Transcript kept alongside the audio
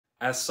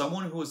As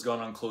someone who has gone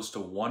on close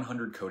to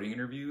 100 coding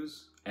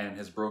interviews and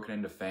has broken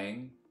into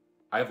FANG,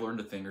 I've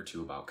learned a thing or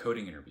two about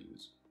coding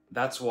interviews.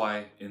 That's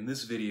why, in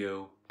this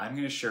video, I'm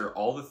going to share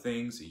all the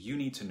things you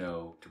need to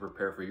know to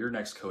prepare for your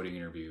next coding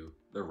interview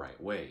the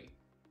right way.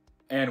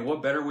 And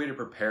what better way to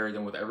prepare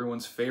than with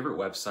everyone's favorite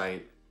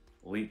website,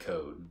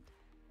 LeetCode.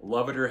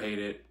 Love it or hate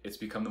it, it's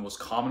become the most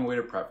common way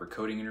to prep for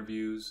coding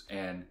interviews,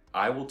 and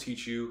I will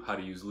teach you how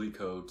to use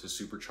LeetCode to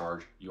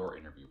supercharge your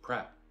interview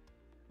prep.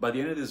 By the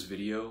end of this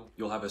video,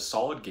 you'll have a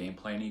solid game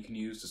plan you can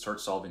use to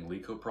start solving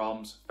LeetCode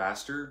problems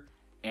faster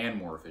and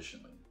more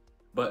efficiently.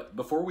 But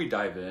before we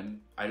dive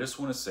in, I just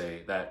want to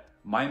say that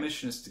my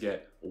mission is to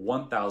get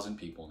 1,000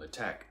 people into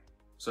tech.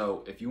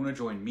 So if you want to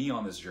join me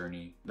on this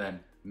journey, then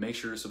make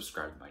sure to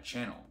subscribe to my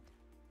channel.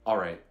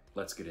 Alright,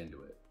 let's get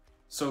into it.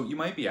 So you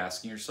might be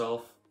asking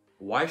yourself,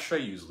 why should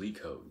I use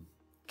LeetCode?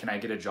 Can I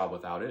get a job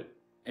without it?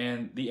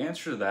 And the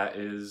answer to that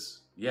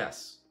is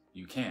yes,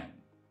 you can.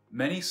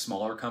 Many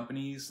smaller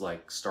companies,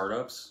 like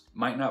startups,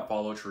 might not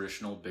follow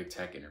traditional big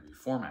tech interview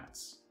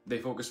formats. They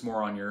focus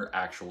more on your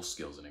actual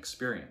skills and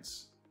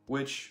experience,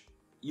 which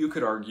you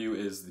could argue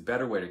is the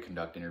better way to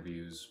conduct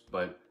interviews,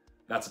 but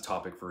that's a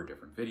topic for a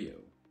different video.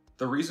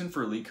 The reason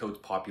for LeetCode's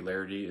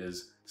popularity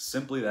is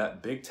simply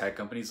that big tech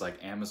companies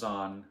like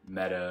Amazon,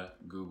 Meta,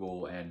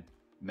 Google, and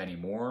many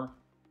more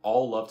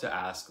all love to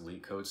ask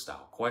LeetCode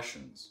style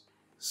questions.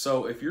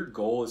 So if your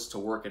goal is to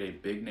work at a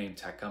big name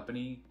tech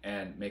company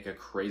and make a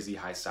crazy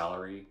high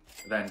salary,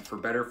 then for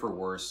better or for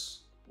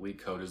worse,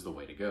 LeetCode is the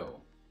way to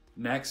go.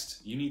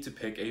 Next, you need to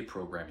pick a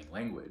programming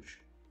language.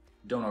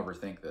 Don't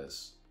overthink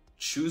this.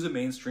 Choose a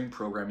mainstream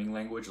programming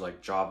language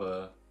like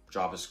Java,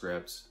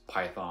 JavaScript,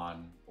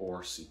 Python,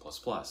 or C++.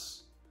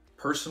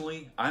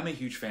 Personally, I'm a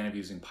huge fan of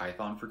using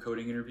Python for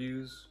coding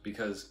interviews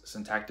because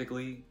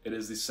syntactically, it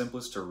is the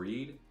simplest to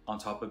read on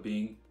top of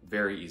being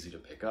very easy to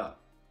pick up.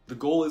 The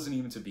goal isn't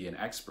even to be an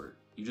expert,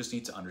 you just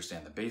need to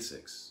understand the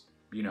basics.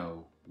 You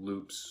know,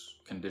 loops,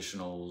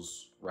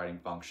 conditionals, writing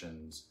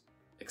functions,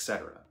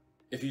 etc.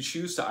 If you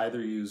choose to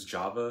either use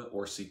Java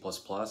or C++,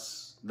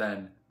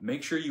 then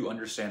make sure you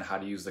understand how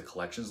to use the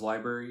collections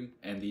library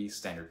and the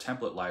standard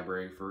template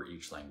library for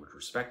each language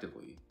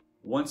respectively.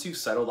 Once you've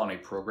settled on a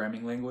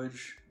programming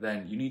language,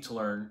 then you need to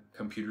learn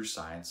computer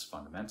science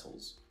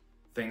fundamentals.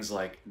 Things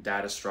like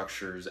data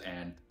structures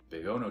and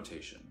big O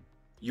notation.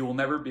 You will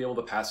never be able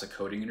to pass a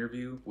coding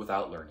interview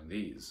without learning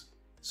these.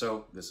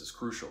 So this is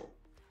crucial.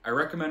 I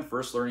recommend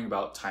first learning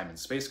about time and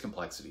space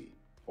complexity,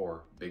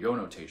 or big O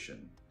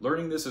notation.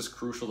 Learning this is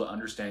crucial to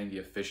understanding the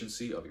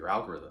efficiency of your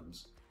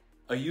algorithms.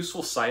 A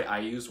useful site I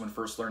used when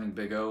first learning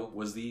big O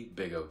was the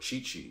Big O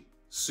cheat sheet.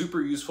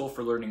 Super useful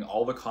for learning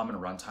all the common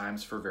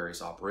runtimes for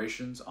various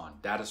operations on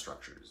data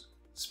structures.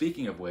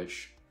 Speaking of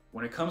which,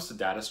 when it comes to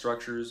data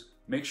structures,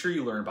 make sure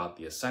you learn about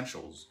the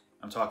essentials.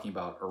 I'm talking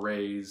about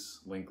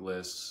arrays, linked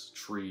lists,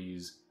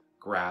 trees,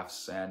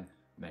 graphs, and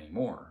many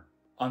more.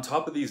 On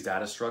top of these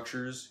data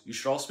structures, you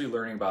should also be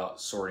learning about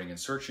sorting and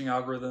searching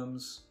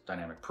algorithms,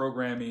 dynamic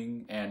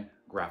programming, and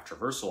graph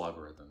traversal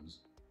algorithms.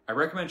 I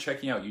recommend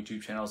checking out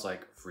YouTube channels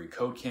like Free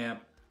Code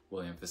Camp,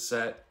 William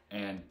Facette,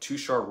 and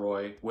Tushar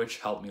Roy, which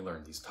helped me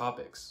learn these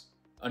topics.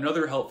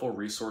 Another helpful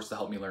resource to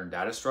help me learn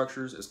data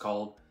structures is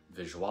called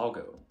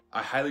VisualAlgo.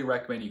 I highly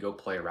recommend you go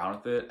play around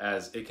with it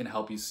as it can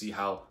help you see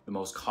how the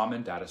most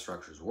common data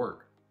structures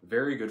work.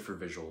 Very good for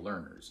visual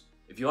learners.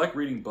 If you like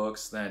reading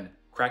books, then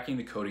cracking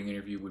the coding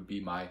interview would be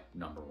my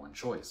 #1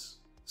 choice.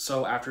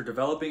 So after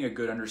developing a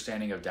good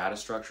understanding of data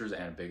structures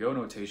and big O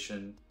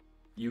notation,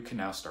 you can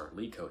now start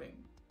LeetCoding.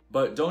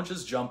 But don't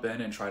just jump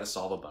in and try to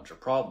solve a bunch of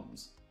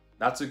problems.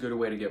 That's a good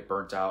way to get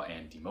burnt out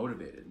and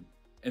demotivated.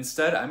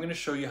 Instead, I'm going to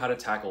show you how to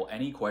tackle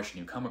any question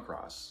you come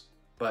across.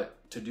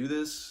 But to do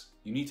this,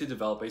 you need to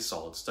develop a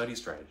solid study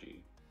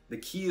strategy. The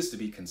key is to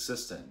be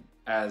consistent,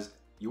 as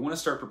you want to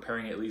start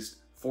preparing at least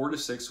 4 to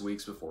 6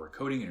 weeks before a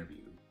coding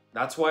interview.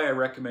 That's why I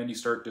recommend you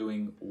start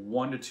doing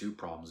 1 to 2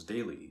 problems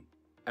daily.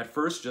 At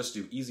first, just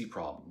do easy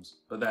problems,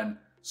 but then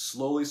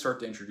slowly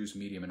start to introduce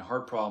medium and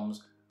hard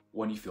problems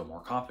when you feel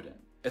more confident.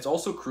 It's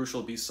also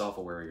crucial to be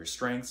self-aware of your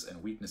strengths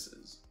and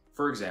weaknesses.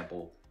 For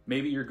example,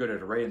 maybe you're good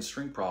at array and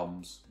string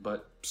problems,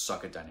 but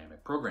suck at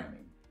dynamic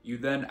programming. You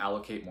then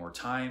allocate more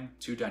time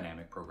to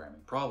dynamic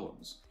programming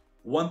problems.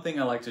 One thing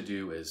I like to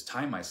do is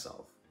time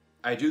myself.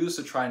 I do this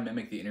to try and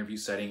mimic the interview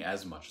setting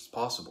as much as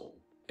possible.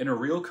 In a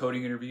real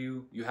coding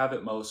interview, you have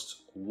at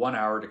most 1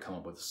 hour to come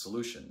up with a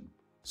solution.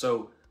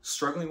 So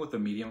struggling with a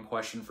medium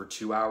question for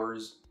 2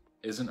 hours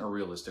isn't a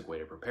realistic way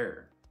to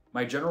prepare.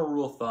 My general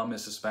rule of thumb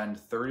is to spend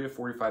 30 to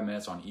 45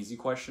 minutes on easy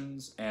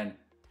questions and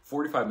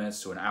 45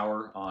 minutes to an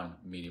hour on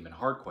medium and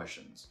hard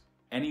questions.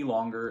 Any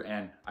longer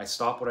and I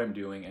stop what I'm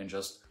doing and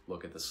just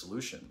look at the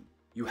solution.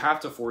 You have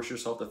to force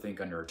yourself to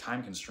think under a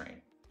time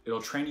constraint.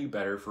 It'll train you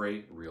better for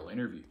a real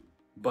interview.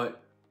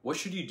 But what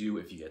should you do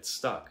if you get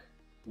stuck?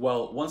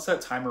 Well, once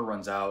that timer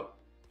runs out,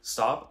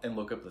 stop and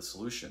look up the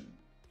solution.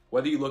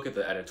 Whether you look at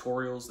the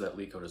editorials that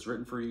LeetCode has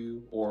written for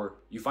you, or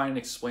you find an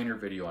explainer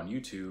video on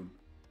YouTube,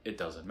 it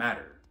doesn't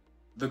matter.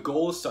 The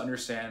goal is to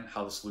understand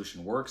how the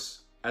solution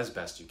works as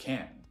best you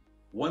can.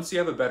 Once you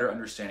have a better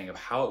understanding of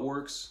how it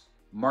works,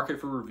 mark it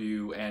for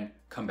review and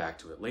come back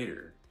to it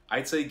later.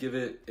 I'd say give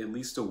it at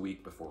least a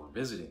week before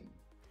revisiting.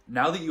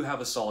 Now that you have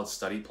a solid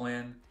study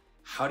plan,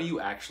 how do you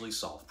actually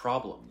solve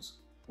problems?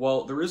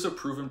 Well, there is a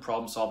proven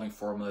problem-solving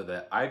formula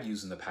that I've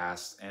used in the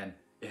past, and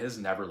it has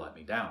never let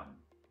me down.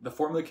 The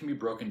formula can be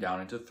broken down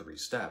into 3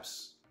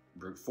 steps: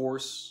 brute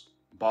force,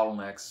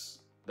 bottlenecks,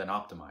 then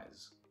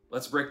optimize.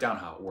 Let's break down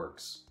how it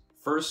works.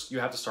 First, you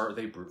have to start with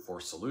a brute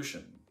force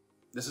solution.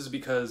 This is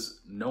because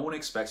no one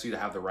expects you to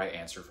have the right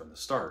answer from the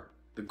start.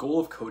 The goal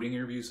of coding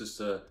interviews is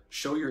to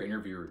show your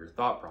interviewer your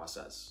thought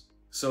process.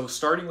 So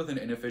starting with an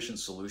inefficient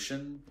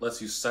solution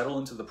lets you settle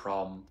into the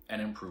problem and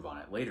improve on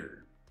it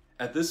later.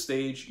 At this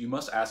stage, you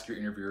must ask your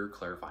interviewer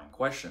clarifying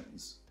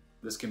questions.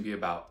 This can be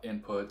about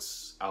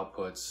inputs,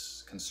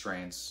 outputs,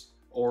 constraints,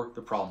 or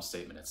the problem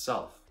statement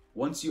itself.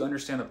 Once you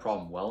understand the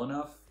problem well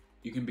enough,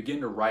 you can begin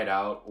to write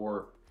out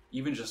or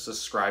even just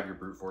describe your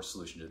brute force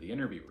solution to the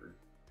interviewer.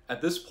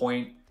 At this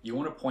point, you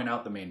want to point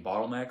out the main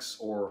bottlenecks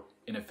or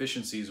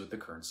inefficiencies with the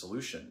current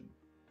solution.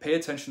 Pay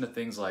attention to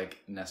things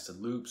like nested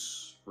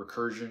loops,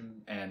 recursion,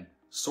 and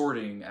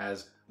sorting,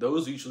 as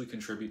those usually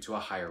contribute to a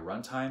higher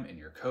runtime in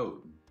your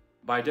code.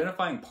 By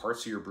identifying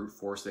parts of your brute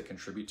force that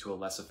contribute to a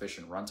less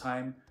efficient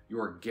runtime, you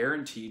are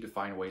guaranteed to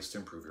find ways to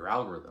improve your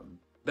algorithm.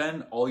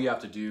 Then all you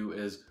have to do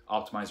is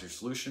optimize your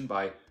solution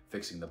by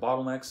fixing the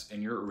bottlenecks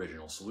in your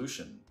original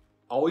solution.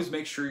 Always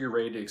make sure you're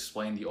ready to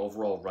explain the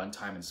overall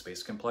runtime and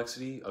space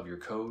complexity of your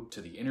code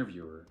to the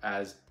interviewer,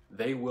 as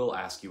they will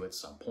ask you at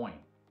some point.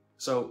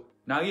 So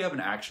now you have an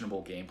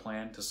actionable game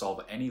plan to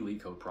solve any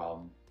LeetCode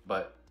problem,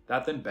 but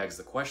that then begs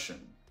the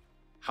question: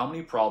 how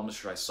many problems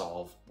should I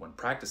solve when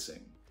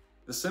practicing?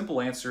 The simple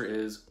answer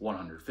is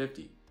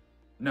 150.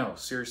 No,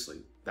 seriously,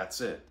 that's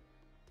it.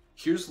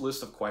 Here's a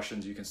list of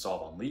questions you can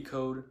solve on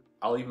LeetCode.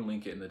 I'll even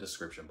link it in the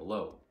description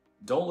below.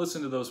 Don't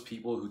listen to those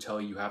people who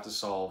tell you have to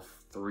solve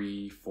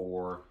 3,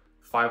 4,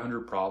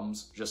 500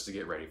 problems just to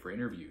get ready for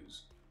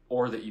interviews,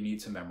 or that you need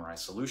to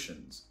memorize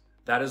solutions.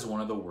 That is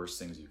one of the worst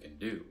things you can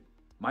do.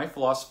 My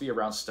philosophy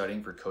around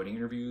studying for coding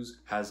interviews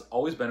has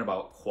always been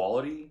about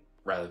quality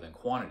rather than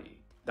quantity.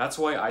 That's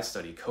why I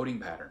study coding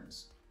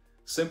patterns.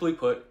 Simply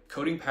put,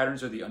 coding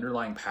patterns are the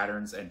underlying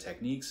patterns and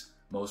techniques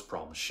most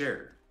problems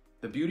share.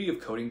 The beauty of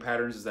coding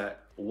patterns is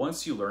that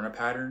once you learn a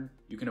pattern,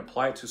 you can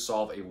apply it to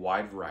solve a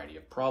wide variety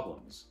of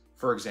problems.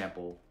 For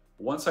example,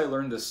 once I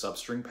learned this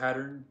substring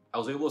pattern, I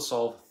was able to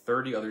solve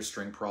 30 other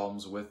string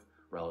problems with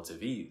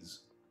relative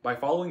ease. By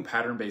following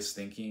pattern-based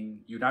thinking,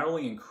 you not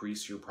only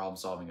increase your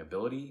problem-solving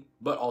ability,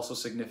 but also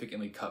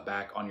significantly cut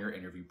back on your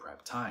interview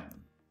prep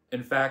time.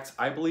 In fact,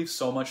 I believe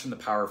so much in the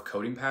power of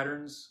coding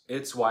patterns,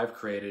 it's why I've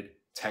created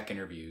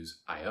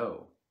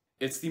TechInterviews.io.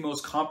 It's the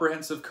most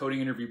comprehensive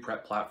coding interview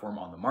prep platform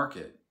on the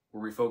market,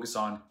 where we focus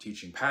on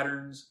teaching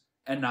patterns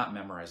and not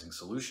memorizing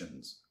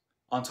solutions.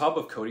 On top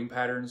of coding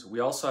patterns,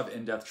 we also have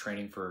in-depth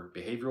training for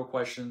behavioral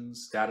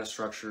questions, data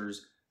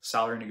structures,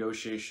 salary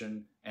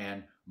negotiation,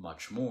 and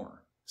much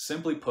more.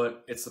 Simply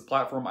put, it's the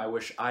platform I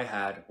wish I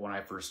had when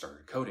I first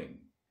started coding.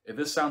 If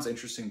this sounds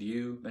interesting to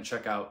you, then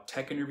check out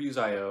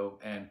TechInterviews.io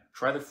and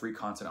try the free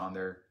content on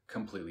there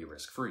completely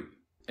risk-free.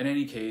 In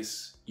any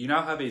case, you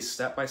now have a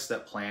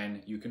step-by-step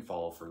plan you can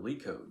follow for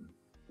LeetCode.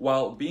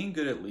 While being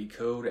good at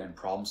LeetCode and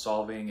problem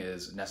solving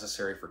is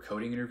necessary for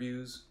coding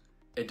interviews,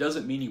 it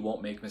doesn't mean you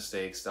won't make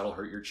mistakes that'll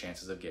hurt your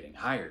chances of getting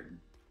hired.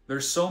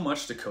 There's so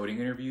much to coding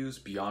interviews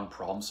beyond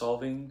problem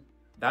solving.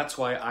 That's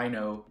why I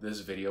know this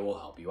video will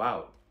help you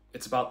out.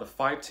 It's about the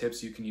 5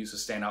 tips you can use to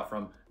stand out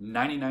from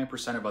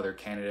 99% of other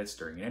candidates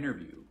during an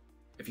interview.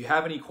 If you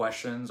have any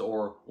questions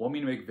or want me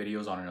to make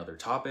videos on another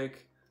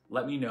topic,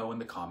 let me know in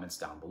the comments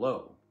down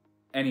below.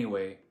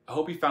 Anyway, I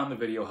hope you found the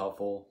video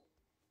helpful,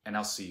 and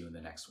I'll see you in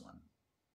the next one.